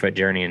 100-Foot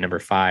Journey. And number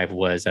 5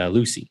 was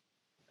Lucy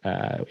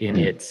in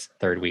its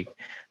third week.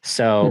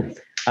 So,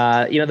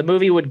 the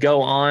movie would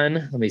go on.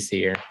 Let me see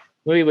here.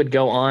 The movie would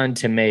go on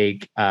to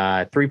make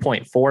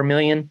 $3.4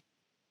 million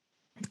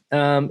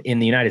in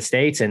the United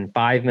States and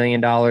 $5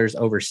 million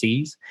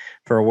overseas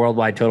for a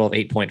worldwide total of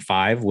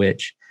 8.5,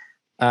 which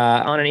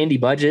on an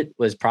indie budget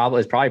is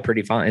probably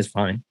pretty fine. It's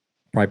fine,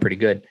 probably pretty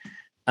good.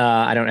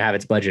 I don't have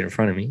its budget in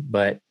front of me,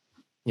 but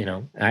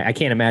I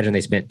can't imagine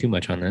they spent too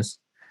much on this.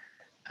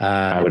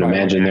 I would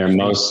imagine their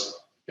most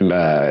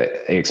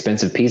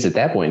expensive piece at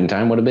that point in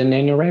time would have been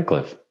Daniel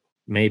Radcliffe.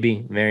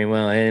 Maybe, very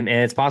well, and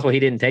it's possible he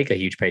didn't take a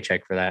huge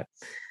paycheck for that,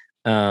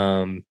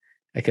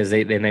 because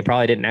they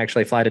probably didn't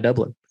actually fly to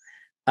Dublin.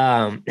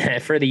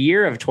 For the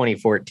year of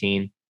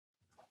 2014,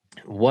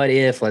 What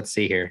If? Let's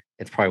see here.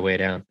 It's probably way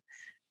down.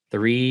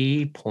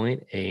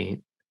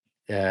 3.8.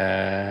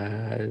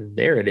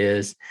 There it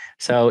is.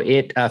 So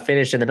it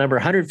finished in the number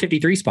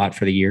 153 spot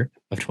for the year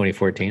of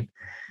 2014.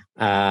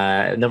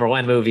 Number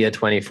 1 movie of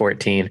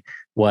 2014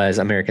 was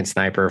American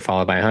Sniper,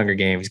 followed by Hunger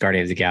Games,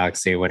 Guardians of the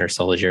Galaxy, Winter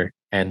Soldier,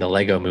 and the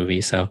Lego Movie.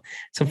 So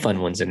some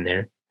fun ones in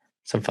there.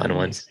 Some fun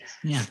ones.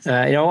 Yeah.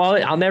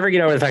 I'll never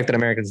get over the fact that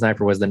American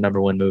Sniper was the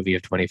number 1 movie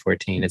of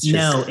 2014. It's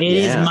just, it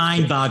is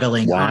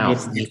mind-boggling. Wow.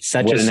 It's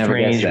such a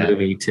strange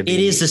movie to be. It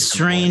is a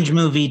strange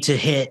movie to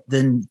hit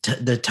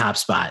the top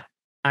spot.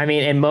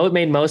 And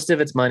made most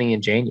of its money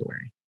in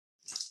January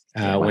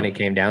when it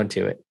came down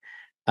to it.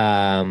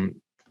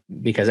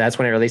 Because that's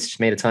when it released,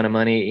 made a ton of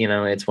money.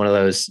 It's one of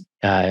those.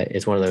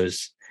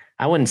 I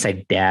I wouldn't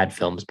say dad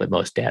films, but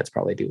most dads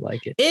probably do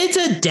like it. It's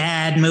a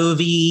dad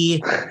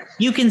movie.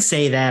 You can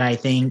say that, I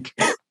think.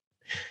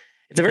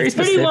 It's a very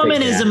Pretty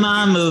Woman is a movie.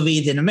 mom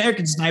movie. Then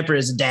American Sniper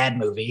is a dad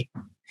movie.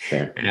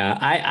 Fair. Yeah,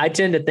 I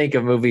tend to think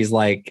of movies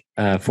like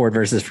Ford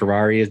versus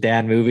Ferrari as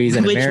dad movies.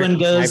 And Which American one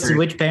goes Sniper to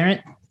which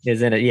parent?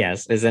 is in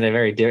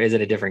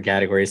a different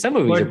category. Some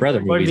movies are brother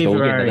Ford movies, v but we'll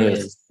get Ferrari into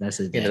those, is that's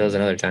a get into dad those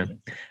another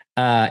time.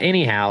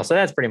 Anyhow, so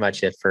that's pretty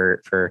much it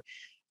for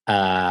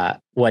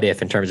What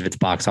If in terms of its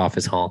box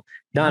office haul.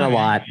 Not All a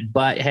right. lot,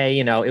 but hey,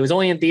 it was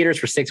only in theaters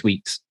for 6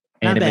 weeks,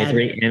 and Not it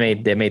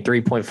made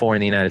 3.4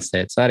 in the United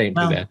States. So that ain't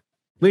too bad.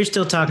 We're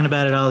still talking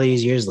about it all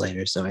these years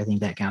later, so I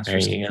think that counts.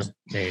 There for you go. something.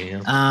 There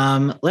you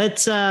go.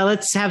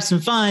 Let's have some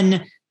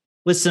fun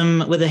with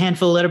a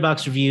handful of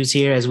Letterboxd reviews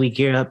here as we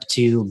gear up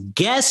to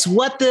guess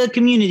what the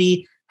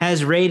community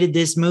has rated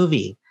this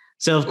movie.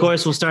 So of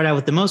course we'll start out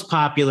with the most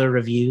popular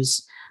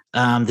reviews.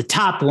 The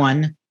top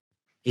one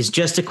is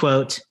just a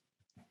quote: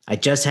 "I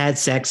just had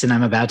sex and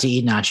I'm about to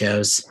eat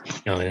nachos."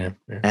 Oh yeah.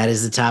 That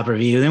is the top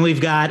review. Then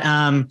we've got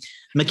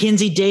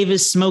Mackenzie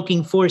Davis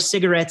smoking 4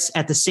 cigarettes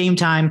at the same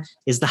time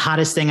is the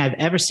hottest thing I've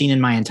ever seen in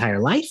my entire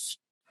life.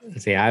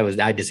 See,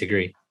 I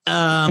disagree.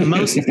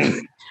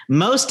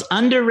 Most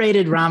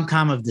underrated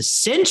rom-com of the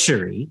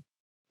century.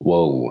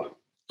 Whoa.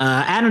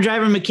 Adam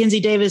Driver and Mackenzie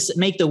Davis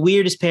make the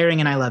weirdest pairing,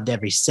 and I loved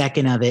every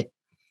second of it.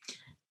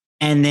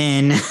 And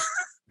then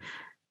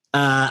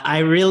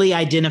I really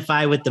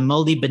identify with the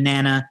moldy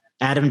banana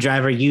Adam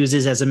Driver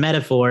uses as a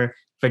metaphor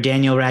for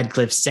Daniel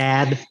Radcliffe's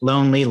sad,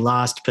 lonely,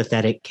 lost,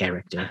 pathetic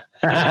character.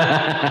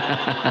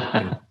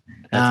 That's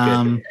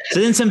good. So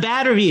then some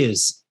bad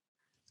reviews.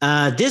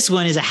 This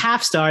one is a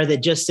half star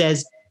that just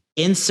says,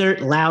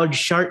 "Insert loud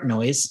shark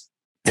noise."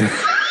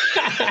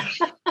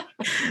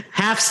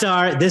 Half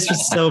star. This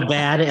was so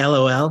bad.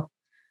 LOL.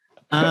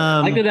 I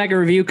like that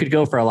review could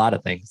go for a lot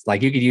of things.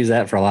 Like you could use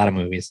that for a lot of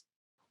movies.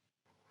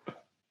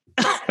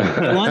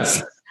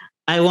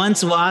 I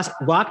once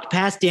walked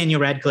past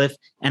Daniel Radcliffe,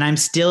 and I'm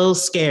still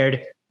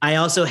scared. I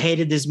also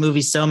hated this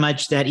movie so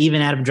much that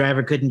even Adam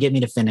Driver couldn't get me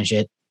to finish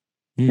it.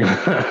 And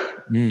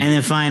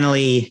then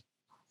finally,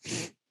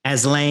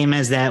 as lame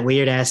as that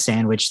weird ass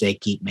sandwich they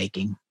keep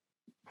making.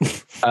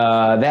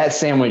 That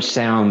sandwich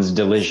sounds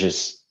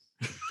delicious.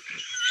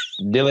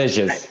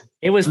 Delicious.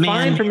 It was Man.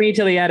 fine for me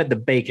till he added the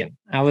bacon.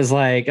 I was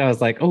like, oh,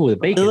 the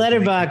bacon. The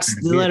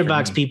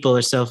letterbox people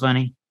are so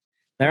funny.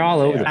 They're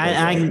all over the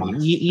place.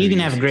 You can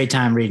have a great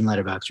time reading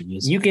Letterboxd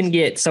reviews. You can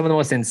get some of the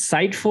most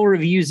insightful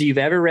reviews you've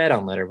ever read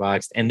on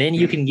Letterboxd, and then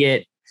you can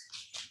get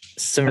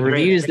some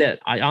reviews that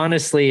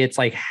honestly, it's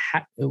like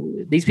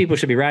these people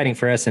should be writing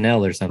for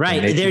SNL or something.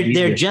 Right?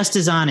 They're just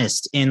as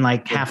honest in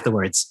like half the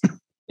words.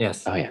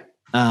 Yes. Oh yeah.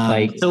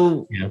 I'm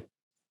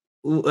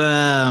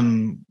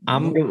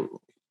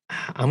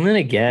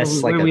gonna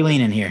guess where are we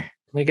leaning here?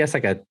 I'm gonna guess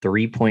like a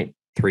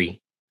 3.3.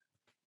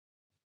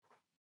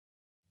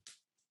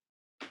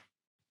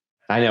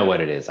 I know what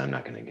it is. I'm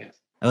not going to guess.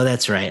 Oh,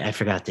 that's right. I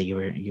forgot that you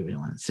were the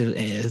one. So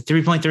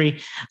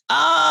 3.3.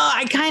 Oh,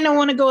 I kind of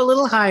want to go a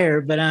little higher,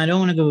 but I don't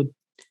want to go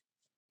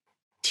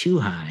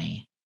too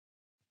high.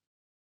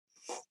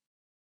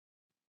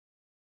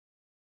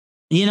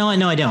 You know what?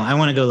 No, I don't. I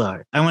want to go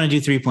lower. I want to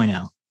do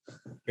 3.0.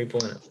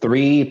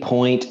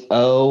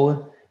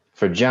 3.0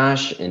 for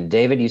Josh and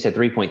David. You said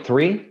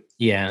 3.3?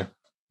 Yeah.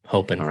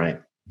 Hoping. All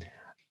right.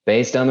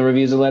 Based on the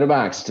reviews of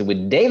Letterboxd,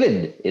 with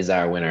David is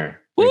our winner.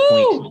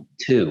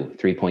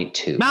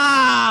 3.2.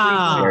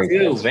 Ah,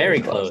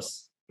 very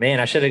close. Man,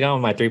 I should have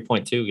gone with my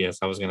 3.2 guess.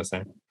 I was going to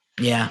say.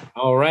 Yeah.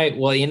 All right.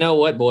 Well, you know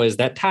what, boys?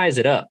 That ties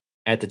it up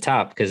at the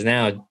top because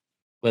now,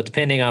 well,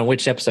 depending on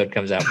which episode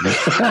comes out, we're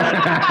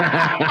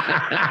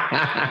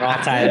all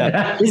tied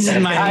up. This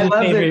is my new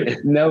favorite.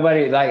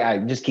 Nobody I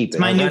just keep it. It's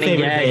my new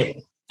favorite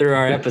bit. Through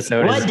our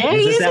episode. What day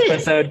is this it?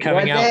 episode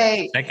coming What out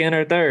day? second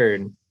or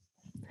third?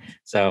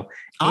 So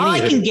All I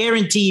can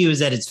guarantee you is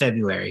that it's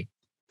February.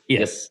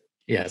 Yes,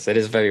 it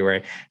is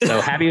February.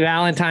 So happy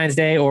Valentine's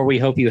Day, or we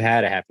hope you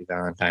had a happy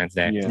Valentine's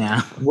Day. Yeah. Now,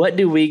 What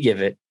do we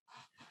give it?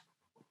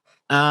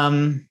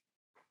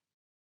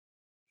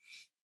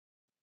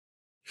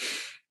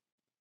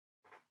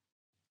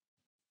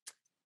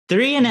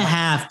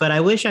 3.5, but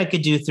I wish I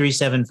could do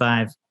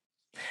 3.75.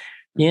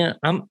 Yeah,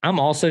 I'm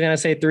also gonna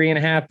say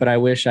 3.5, but I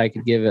wish I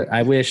could give it.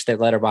 I wish that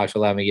Letterboxd would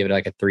allow me to give it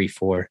like a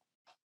 3.4.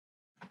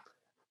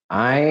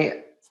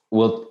 I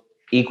will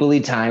equally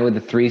tie with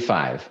the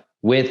 3.5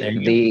 with There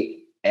you the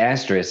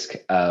asterisk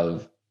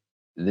of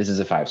this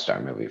is a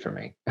 5-star movie for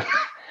me.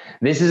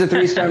 This is a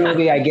 3-star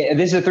movie. I get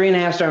this is a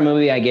 3.5-star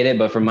movie. I get it,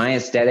 but for my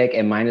aesthetic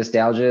and my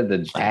nostalgia,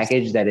 the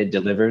package that it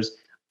delivers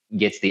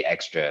gets the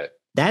extra.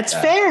 That's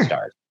fair.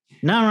 Stars.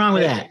 Not wrong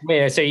with that.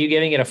 Wait, so are you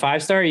giving it a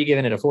 5-star? Or are you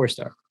giving it a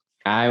 4-star?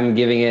 I'm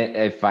giving it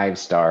a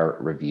 5-star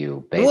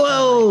review based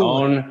Whoa.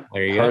 on my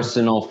There you go.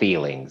 personal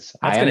feelings.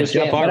 That's I gonna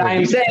understand, jump our but I'm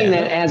review saying channel.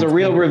 that as a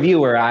real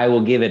reviewer, I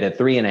will give it a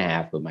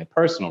 3.5, but my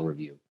personal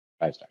review,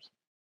 5 stars.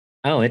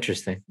 Oh,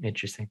 interesting.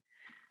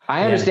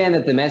 I understand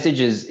that the message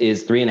is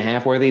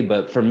 3.5 worthy,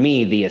 but for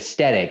me, the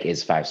aesthetic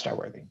is 5-star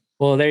worthy.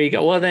 Well, there you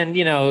go. Well, then,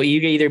 you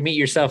can either meet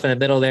yourself in the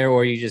middle there,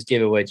 or you just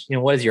give it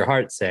what does your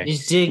heart say?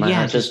 My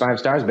heart says 5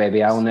 stars,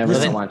 baby. I will never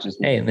not watch this.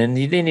 Hey, and then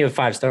you have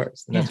 5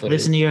 stars. And that's what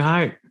listen to your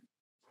heart.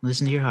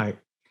 Listen to your heart.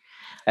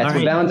 That's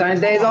what Valentine's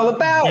Day is all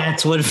about.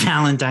 That's what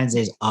Valentine's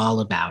Day is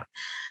all about.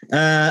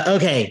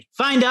 Okay.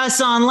 Find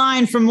us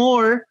online for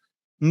more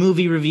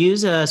movie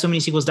reviews.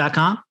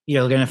 SoManySequels.com.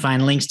 You're going to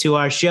find links to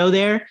our show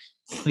there.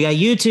 We got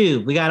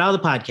YouTube. We got all the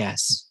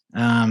podcasts.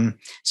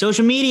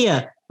 Social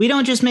media. We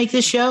don't just make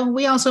this show.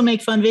 We also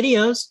make fun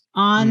videos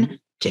on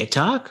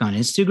TikTok, on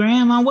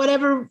Instagram, on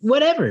whatever.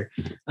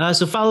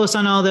 So follow us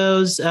on all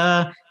those.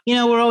 We're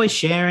always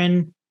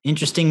sharing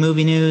interesting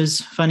movie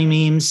news, funny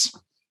memes,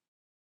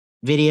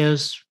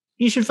 videos.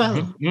 You should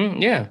follow.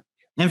 Yeah.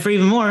 And for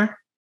even more,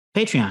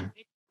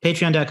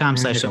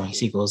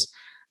 patreon.com/SoManySequels.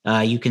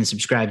 You can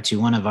subscribe to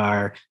one of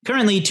our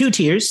currently 2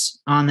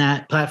 tiers on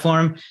that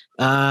platform.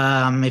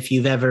 If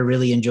you've ever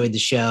really enjoyed the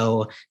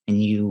show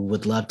and you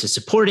would love to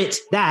support it,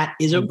 that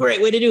is a great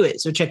way to do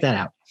it. So check that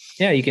out.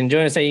 Yeah, you can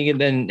join us.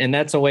 And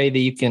that's a way that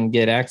you can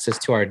get access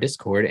to our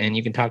Discord, and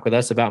you can talk with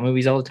us about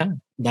movies all the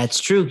time. That's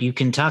true. You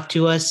can talk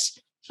to us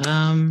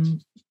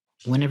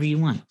whenever you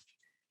want.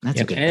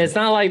 That's a good and it's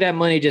not like that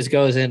money just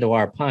goes into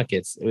our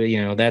pockets.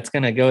 That's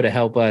going to go to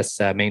help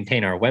us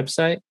maintain our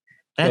website.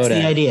 That's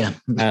the idea.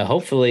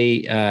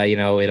 Hopefully,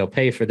 it'll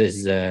pay for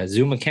this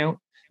Zoom account,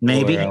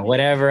 maybe, or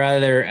whatever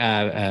other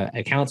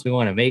accounts we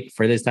want to make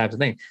for this type of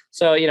thing.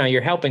 So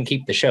you're helping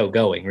keep the show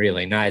going.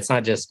 Really, it's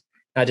not just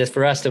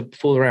for us to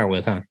fool around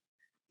with, huh?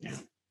 Yeah.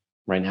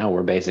 Right now,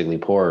 we're basically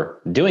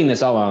poor, doing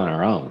this all on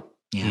our own.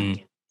 Yeah.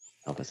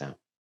 Help us out.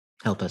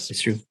 Help us.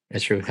 It's true.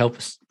 Help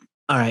us.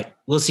 All right.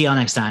 We'll see y'all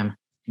next time.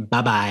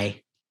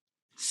 Bye-bye.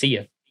 See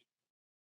ya.